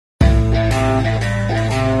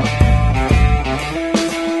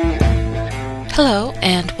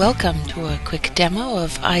Welcome to a quick demo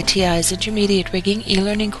of ITI's Intermediate Rigging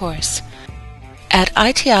e-learning course. At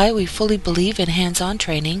ITI, we fully believe in hands-on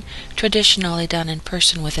training, traditionally done in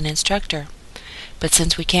person with an instructor. But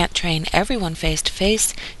since we can't train everyone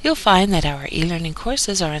face-to-face, you'll find that our e-learning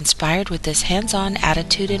courses are inspired with this hands-on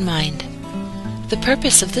attitude in mind. The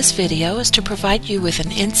purpose of this video is to provide you with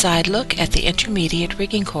an inside look at the Intermediate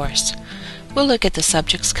Rigging course. We'll look at the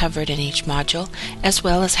subjects covered in each module, as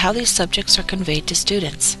well as how these subjects are conveyed to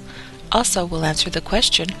students. Also, we'll answer the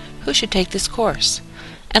question, who should take this course?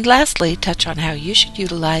 And lastly, touch on how you should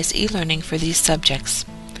utilize e-learning for these subjects.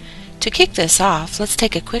 To kick this off, let's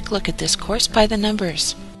take a quick look at this course by the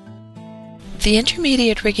numbers. The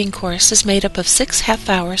Intermediate Rigging course is made up of 6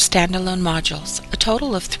 half-hour standalone modules, a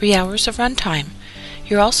total of 3 hours of runtime.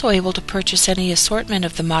 You're also able to purchase any assortment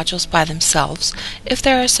of the modules by themselves if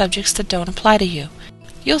there are subjects that don't apply to you.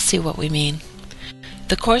 You'll see what we mean.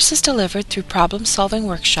 The course is delivered through problem-solving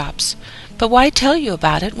workshops, but why tell you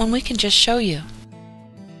about it when we can just show you?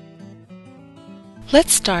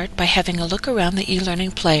 Let's start by having a look around the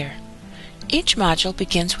e-learning player. Each module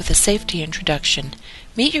begins with a safety introduction.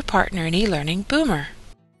 Meet your partner in e-learning, Boomer.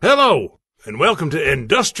 Hello, and welcome to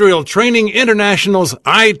Industrial Training International's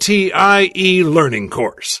ITI e-learning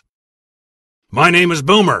course. My name is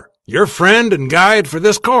Boomer, your friend and guide for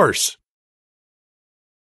this course.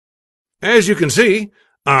 As you can see,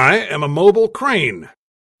 I am a mobile crane,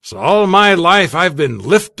 so all my life I've been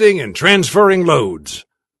lifting and transferring loads.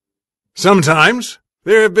 Sometimes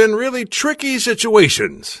there have been really tricky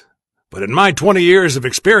situations, but in my 20 years of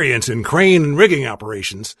experience in crane and rigging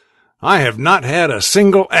operations, I have not had a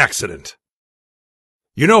single accident.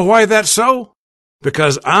 You know why that's so?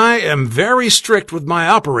 Because I am very strict with my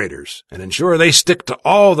operators and ensure they stick to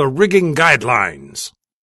all the rigging guidelines.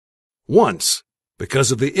 Once,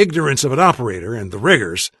 because of the ignorance of an operator and the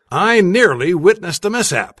riggers, I nearly witnessed a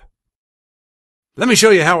mishap. Let me show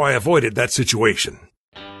you how I avoided that situation.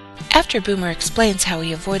 After Boomer explains how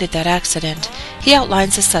he avoided that accident, he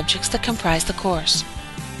outlines the subjects that comprise the course.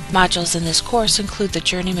 Modules in this course include the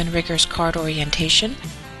Journeyman Rigger's Card Orientation,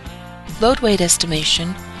 Load Weight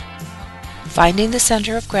Estimation, Finding the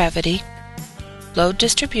Center of Gravity, Load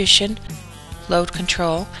Distribution, Load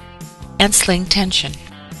Control, and Sling Tension.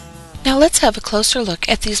 Now let's have a closer look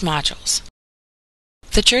at these modules.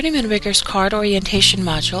 The Journeyman Rigger's Card Orientation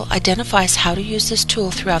module identifies how to use this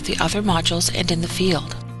tool throughout the other modules and in the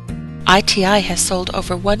field. ITI has sold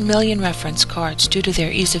over 1 million reference cards due to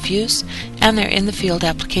their ease of use and their in-the-field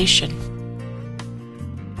application.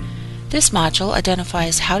 This module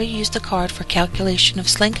identifies how to use the card for calculation of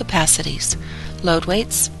sling capacities, load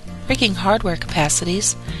weights, rigging hardware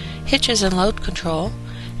capacities, hitches and load control,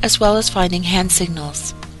 as well as finding hand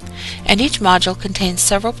signals. And each module contains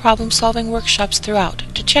several problem-solving workshops throughout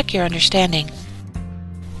to check your understanding.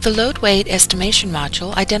 The Load Weight Estimation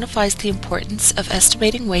module identifies the importance of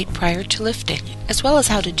estimating weight prior to lifting, as well as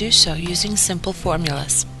how to do so using simple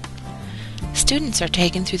formulas. Students are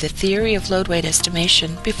taken through the theory of load weight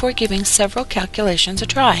estimation before giving several calculations a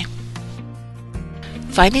try.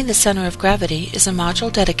 Finding the Center of Gravity is a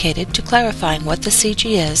module dedicated to clarifying what the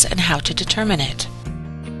CG is and how to determine it.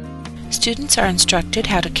 Students are instructed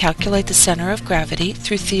how to calculate the center of gravity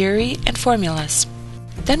through theory and formulas.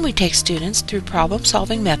 Then we take students through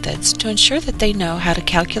problem-solving methods to ensure that they know how to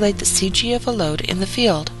calculate the CG of a load in the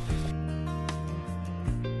field.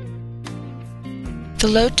 The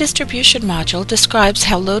Load Distribution module describes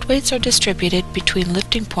how load weights are distributed between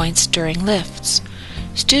lifting points during lifts.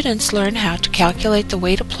 Students learn how to calculate the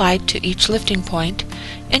weight applied to each lifting point,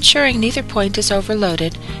 ensuring neither point is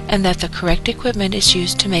overloaded and that the correct equipment is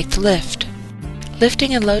used to make the lift.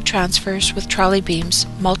 Lifting and load transfers with trolley beams,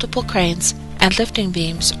 multiple cranes, and lifting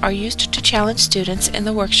beams are used to challenge students in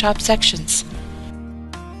the workshop sections.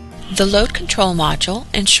 The Load Control module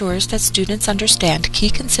ensures that students understand key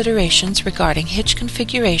considerations regarding hitch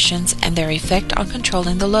configurations and their effect on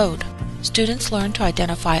controlling the load. Students learn to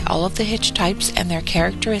identify all of the hitch types and their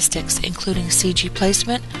characteristics, including CG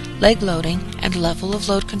placement, leg loading, and level of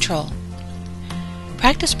load control.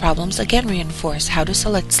 Practice problems again reinforce how to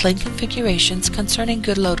select sling configurations concerning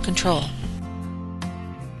good load control.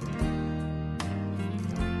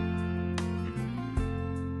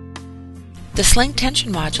 The Sling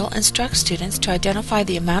Tension module instructs students to identify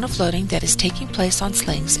the amount of loading that is taking place on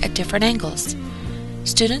slings at different angles.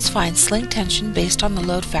 Students find sling tension based on the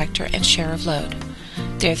load factor and share of load.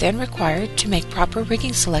 They are then required to make proper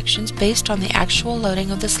rigging selections based on the actual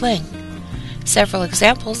loading of the sling. Several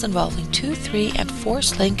examples involving 2, 3, and 4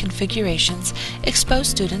 sling configurations expose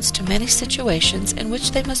students to many situations in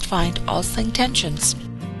which they must find all sling tensions.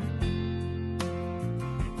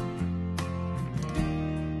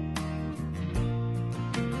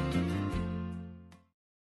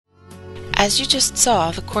 As you just saw,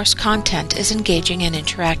 the course content is engaging and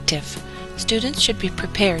interactive. Students should be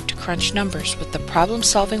prepared to crunch numbers with the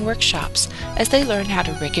problem-solving workshops as they learn how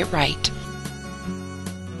to rig it right.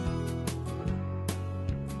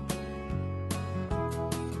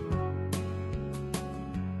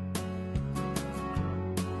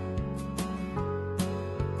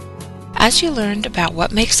 As you learned about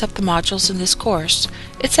what makes up the modules in this course,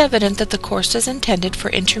 it's evident that the course is intended for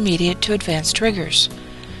intermediate to advanced riggers.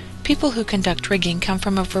 People who conduct rigging come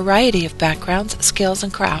from a variety of backgrounds, skills,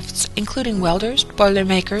 and crafts, including welders,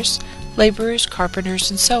 boilermakers, laborers,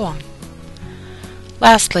 carpenters, and so on.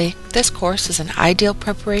 Lastly, this course is an ideal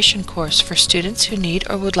preparation course for students who need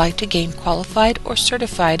or would like to gain qualified or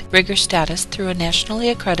certified rigger status through a nationally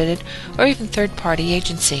accredited or even third-party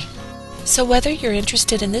agency. So whether you're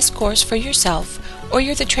interested in this course for yourself or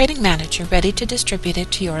you're the training manager ready to distribute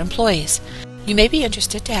it to your employees, you may be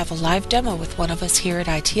interested to have a live demo with one of us here at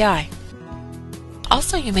ITI.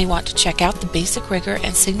 Also, you may want to check out the Basic Rigger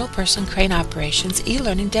and Signal Person Crane Operations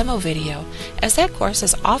e-learning demo video, as that course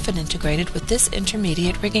is often integrated with this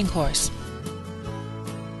intermediate rigging course.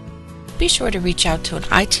 Be sure to reach out to an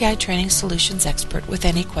ITI Training Solutions expert with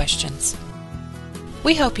any questions.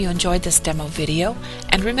 We hope you enjoyed this demo video,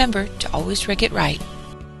 and remember to always rig it right.